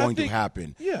 That is going to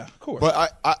happen. Yeah, of course.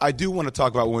 But I do want to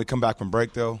talk about when we come back from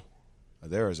break, though.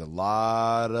 There is a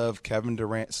lot of Kevin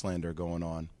Durant slander going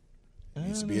on. It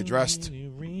needs to be addressed.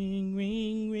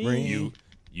 Ring.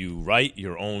 You write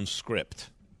your own script.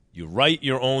 You write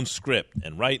your own script.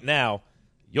 And right now,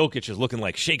 Jokic is looking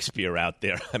like Shakespeare out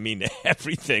there. I mean,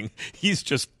 everything. He's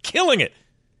just killing it.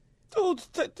 Dude,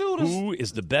 who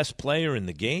is the best player in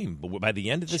the game? But by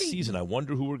the end of the season, I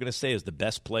wonder who we're going to say is the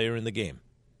best player in the game.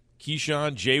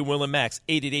 Keyshawn, J. Will, and Max,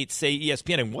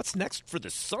 888-SAY-ESPN. And what's next for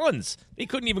the Suns? They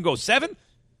couldn't even go 7?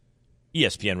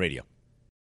 ESPN Radio.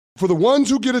 For the ones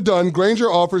who get it done, Grainger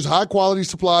offers high-quality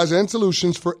supplies and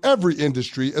solutions for every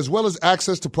industry, as well as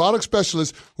access to product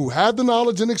specialists who have the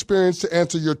knowledge and experience to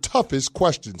answer your toughest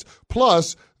questions.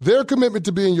 Plus, their commitment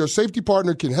to being your safety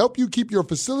partner can help you keep your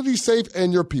facility safe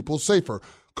and your people safer.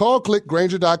 Call, click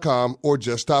Grainger.com, or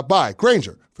just stop by.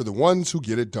 Grainger, for the ones who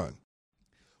get it done.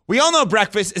 We all know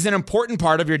breakfast is an important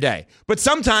part of your day, but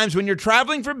sometimes when you're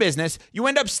traveling for business, you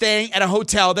end up staying at a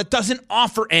hotel that doesn't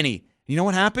offer any. You know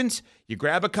what happens? You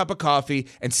grab a cup of coffee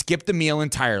and skip the meal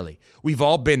entirely. We've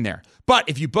all been there. But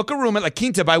if you book a room at La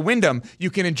Quinta by Wyndham, you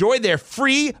can enjoy their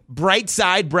free Bright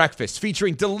Side breakfast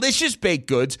featuring delicious baked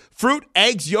goods, fruit,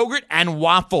 eggs, yogurt, and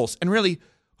waffles. And really,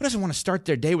 who doesn't want to start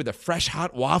their day with a fresh,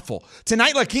 hot waffle?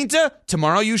 Tonight, La Quinta,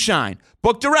 tomorrow you shine.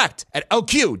 Book direct at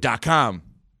LQ.com.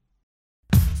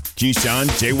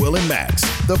 Keyshawn, J. Will, and Max,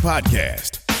 the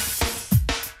podcast.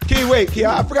 Key,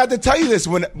 I forgot to tell you this.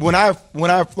 When I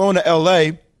flown to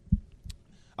L.A.,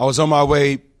 I was on my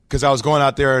way because I was going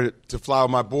out there to fly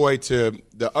with my boy to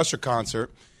the Usher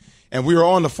concert, and we were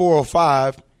on the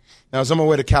 405. And I was on my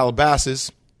way to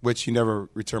Calabasas, which he never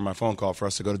returned my phone call for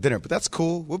us to go to dinner. But that's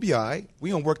cool. We'll be all right.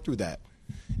 We're going to work through that.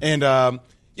 And,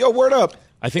 word up.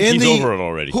 I think he's over it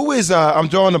already. Who is, I'm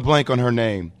drawing a blank on her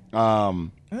name.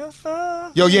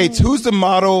 Yates, who's the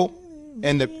model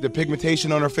and the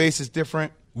pigmentation on her face is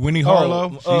different? Winnie Harlow.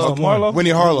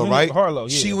 Winnie Harlow, right? Harlow,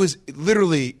 yeah. She was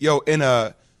literally, in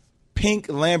a pink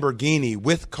Lamborghini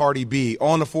with Cardi B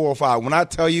on the 405. When I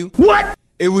tell you, what?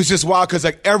 It was just wild because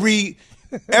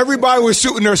everybody was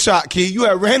shooting their shot, Key. You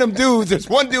had random dudes. There's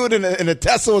one dude in a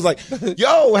Tesla was like,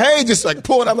 yo, hey, just like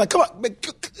pulling. I'm like, come on, man,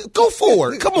 go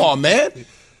forward. Come on, man.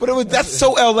 But that's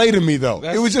so LA to me, though.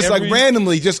 It was just like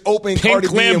randomly just open Cardi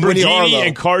B and Winnie Harlow.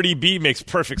 And Cardi B makes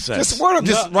perfect sense. Just word up,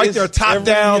 just right there, top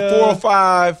down,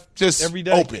 405, just every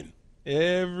day, open.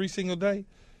 Every single day.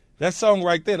 That song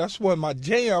right there, that's one of my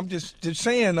jam. Just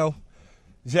saying, though,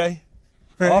 Jay.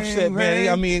 Ring, Offset, man. ring.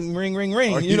 I mean, ring, ring,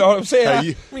 ring. You know what I'm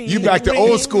saying? You back to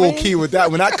old school, Key, with that.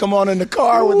 When I come on in the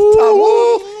car with the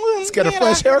top, let's get a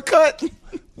fresh haircut.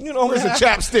 You know, where's man, the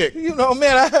chapstick? You know,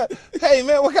 man. Hey,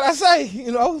 man, what can I say?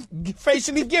 You know,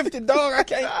 facially gifted, dog. I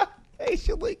can't.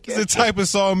 Facially gifted. It's the type of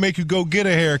song make you go get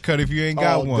a haircut if you ain't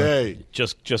got All one. Day.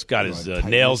 Just got his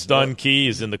nails done. Key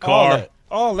is in the car.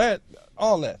 All that.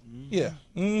 Yeah.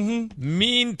 Mm-hmm.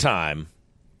 Meantime,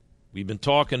 we've been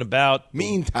talking about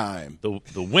the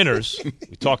winners.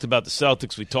 We talked about the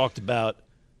Celtics. We talked about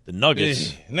the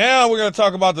Nuggets. Now we're going to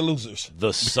talk about the losers.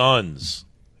 The Suns.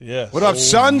 Yeah. What up,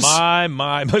 Suns? My.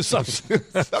 What's up,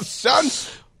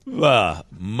 Suns? My.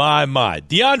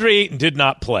 DeAndre Ayton did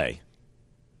not play.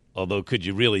 Although, could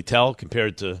you really tell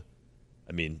compared to,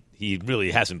 he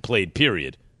really hasn't played,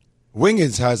 period.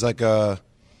 Wiggins has like a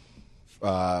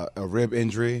rib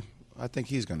injury. I think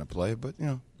he's going to play, but,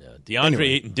 DeAndre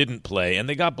Ayton didn't play, and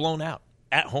they got blown out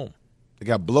at home. They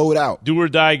got blowed out. Do or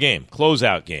die game.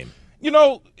 Closeout game. You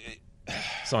know,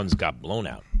 Suns got blown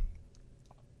out.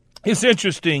 It's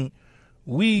interesting.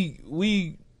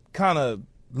 We kind of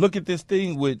look at this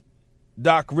thing with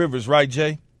Doc Rivers, right,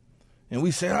 Jay? And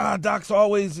we say, Doc's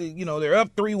always, they're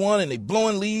up 3-1 and they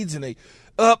blowing leads and they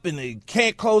up and they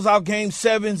can't close out game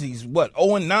sevens. He's,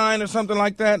 0-9 or something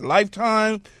like that,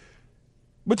 lifetime.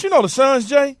 But the Suns,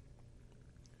 Jay,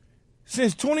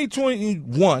 since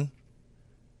 2021,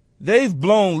 they've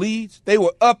blown leads. They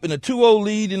were up in a 2-0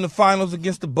 lead in the finals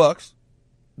against the Bucks.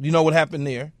 You know what happened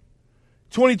there.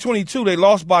 2022, they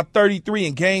lost by 33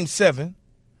 in Game 7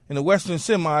 in the Western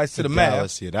Semis to the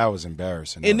Mavs. Yeah, that was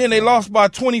embarrassing. And then they lost by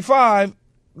 25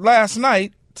 last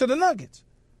night to the Nuggets.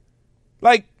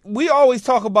 Like, we always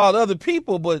talk about other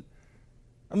people, but,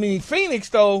 Phoenix,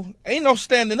 though, ain't no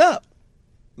standing up.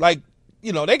 Like,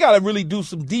 they got to really do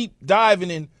some deep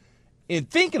diving in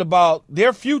thinking about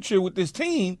their future with this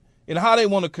team and how they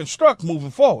want to construct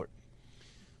moving forward.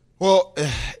 Well,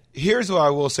 here's what I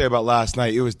will say about last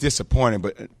night. It was disappointing,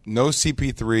 but no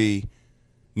CP3,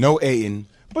 no Ayton.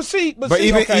 Even with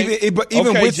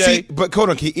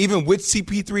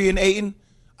CP3 and Ayton,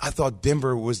 I thought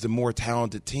Denver was the more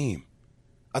talented team.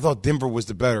 I thought Denver was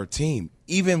the better team,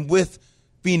 even with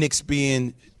Phoenix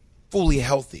being fully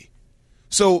healthy.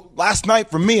 So last night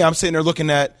for me, I'm sitting there looking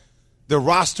at the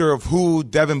roster of who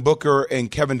Devin Booker and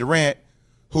Kevin Durant,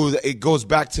 who it goes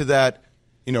back to that,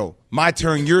 my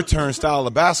turn, your turn style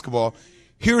of basketball.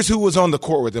 Here's who was on the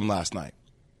court with them last night.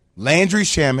 Landry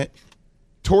Shamet,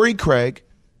 Torrey Craig,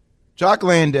 Jock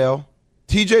Landale,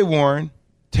 TJ Warren,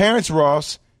 Terrence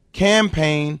Ross, Cam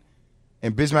Payne,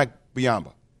 and Bismack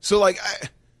Biyombo. So, I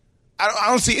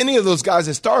don't see any of those guys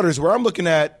as starters where I'm looking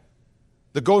at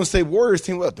the Golden State Warriors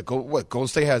team. Golden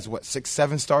State has,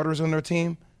 6-7 starters on their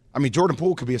team? I mean, Jordan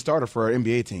Poole could be a starter for an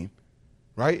NBA team,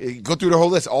 right? Go through the whole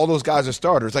list. All those guys are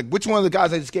starters. Like, which one of the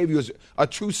guys I just gave you is a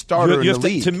true starter in the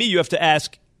league? To me, you have to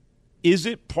ask, is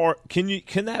it part?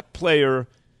 Can that player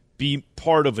be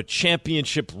part of a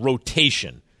championship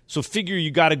rotation? So figure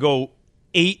you got to go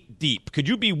 8 deep. Could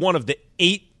you be one of the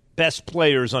 8 best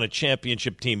players on a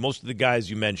championship team? Most of the guys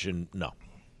you mentioned, no.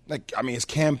 Like, I mean, is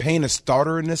Cam Payne a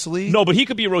starter in this league? No, but he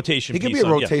could be a rotation piece. He could be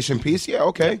a rotation piece. Yeah,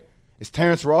 okay. Yeah. Is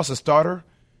Terrence Ross a starter?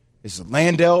 Is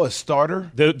Landale a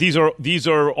starter? These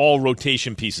are all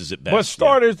rotation pieces at best. But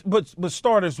starters, but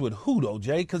starters with who though,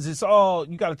 Jay? Because it's all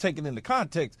you got to take it into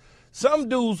context. Some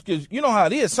dudes could, you know how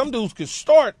it is. Some dudes could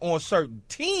start on certain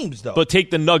teams though. But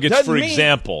take the Nuggets for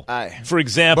example. For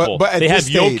example, they have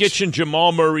Jokic and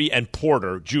Jamal Murray and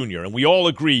Porter Jr. And we all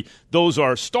agree those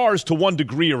are stars to one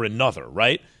degree or another,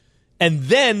 right? And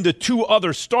then the 2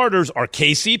 other starters are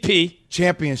KCP.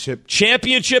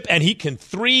 Championship, and he can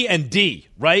 3 and D,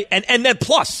 right? And then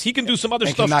plus, he can do some other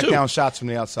stuff too. And can knock down shots from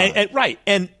the outside. Right.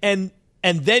 And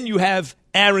then you have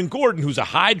Aaron Gordon, who's a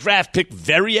high draft pick,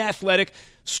 very athletic,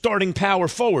 starting power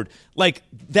forward. Like,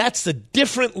 that's a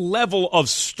different level of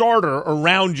starter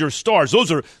around your stars.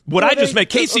 Those are what I just meant.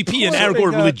 KCP and Aaron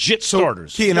Gordon are legit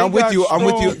starters. Key, and I'm with you.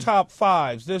 Top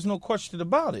 5s. There's no question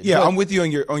about it. Yeah, I'm with you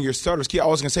on your starters. Key, I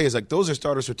was going to say is like those are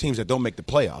starters for teams that don't make the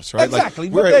playoffs, right? Exactly.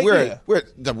 Like, we're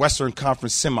at the Western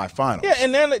Conference semifinals. Yeah,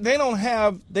 and then they don't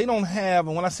have.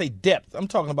 And when I say depth, I'm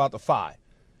talking about the 5.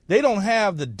 They don't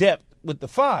have the depth with the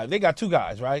 5. They got 2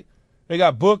 guys, right? They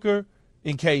got Booker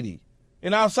and KD.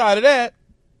 And outside of that,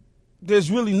 there's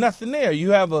really nothing there.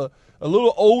 You have a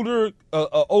little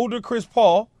older Chris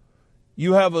Paul.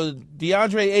 You have a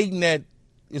DeAndre Ayton that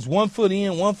is 1 foot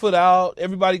in, 1 foot out.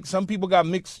 Some people got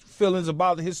mixed feelings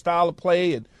about his style of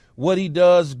play and what he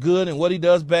does good and what he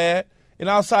does bad. And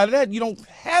outside of that, you don't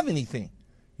have anything.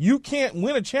 You can't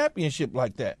win a championship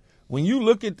like that. When you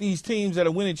look at these teams that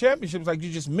are winning championships, like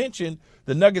you just mentioned,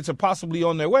 the Nuggets are possibly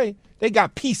on their way. They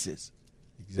got pieces.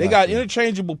 Exactly. They got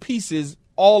interchangeable pieces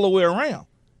all the way around.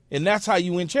 And that's how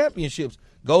you win championships.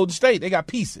 Golden State, they got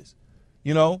pieces.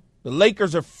 You know, the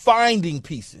Lakers are finding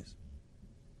pieces.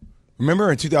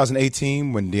 Remember in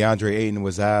 2018 when DeAndre Ayton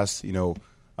was asked,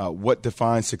 what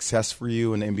defines success for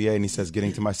you in the NBA? And he says,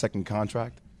 getting to my second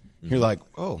contract. Mm-hmm. You're like,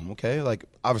 oh, okay. Like,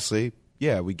 obviously,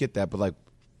 yeah, we get that. But, like,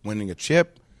 winning a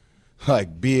chip,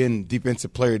 like being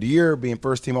defensive player of the year, being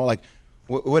first team all, like,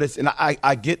 what is – and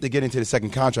I get to get into the second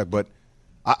contract, but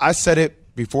I said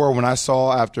it before when I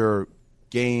saw after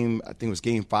I think it was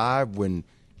game 5, when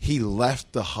he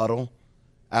left the huddle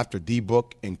after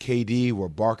D-Book and KD were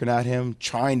barking at him,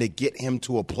 trying to get him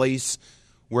to a place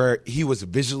where he would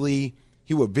visually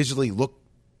look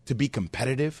to be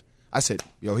competitive. I said,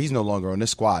 he's no longer on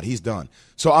this squad. He's done.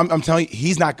 So I'm telling you,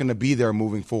 he's not going to be there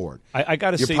moving forward. I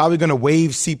got to say, you're probably going to waive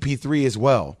CP3 as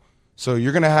well. So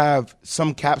you're going to have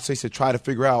some cap space to try to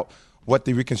figure out what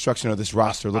the reconstruction of this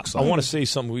roster looks like. I want to say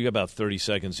something. We got about 30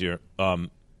 seconds here.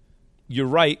 You're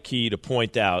right, Key, to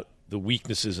point out the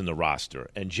weaknesses in the roster.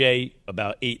 And Jay,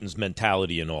 about Ayton's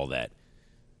mentality and all that.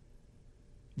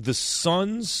 The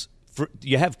Suns,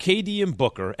 you have KD and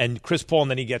Booker and Chris Paul,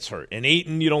 and then he gets hurt. And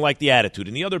Ayton, you don't like the attitude.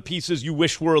 And the other pieces you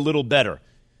wish were a little better.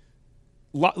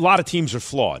 A lot of teams are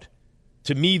flawed.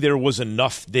 To me, there was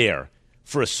enough there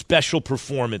for a special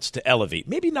performance to elevate.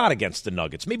 Maybe not against the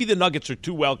Nuggets. Maybe the Nuggets are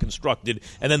too well constructed,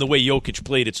 and then the way Jokic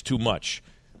played, it's too much.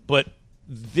 But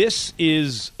this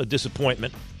is a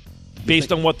disappointment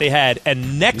based on what they had.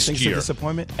 And next year, it's a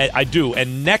disappointment? I do.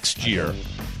 And next year,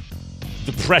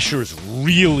 the pressure is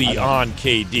really on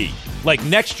KD. Like,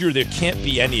 next year, there can't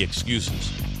be any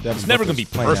excuses. It's never going to be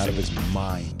perfect. Out of his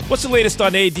mind. What's the latest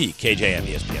on AD? KJM,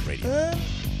 ESPN Radio.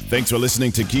 Thanks for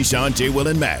listening to Keyshawn, J. Will,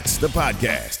 and Max, the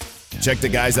podcast. Check the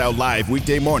guys out live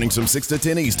weekday mornings from 6 to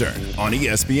 10 Eastern on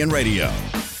ESPN Radio.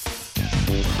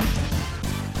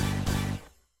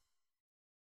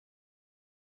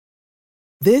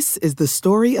 This is the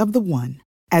story of the one.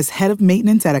 As head of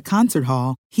maintenance at a concert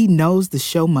hall, he knows the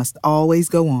show must always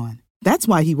go on. That's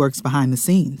why he works behind the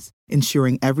scenes,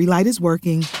 ensuring every light is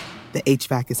working, the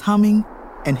HVAC is humming,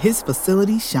 and his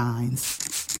facility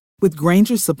shines. With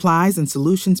Grainger's supplies and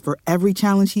solutions for every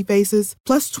challenge he faces,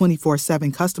 plus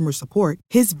 24/7 customer support,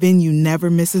 his venue never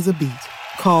misses a beat.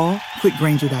 Call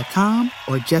quickgrainger.com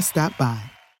or just stop by.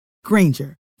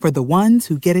 Grainger, for the ones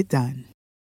who get it done.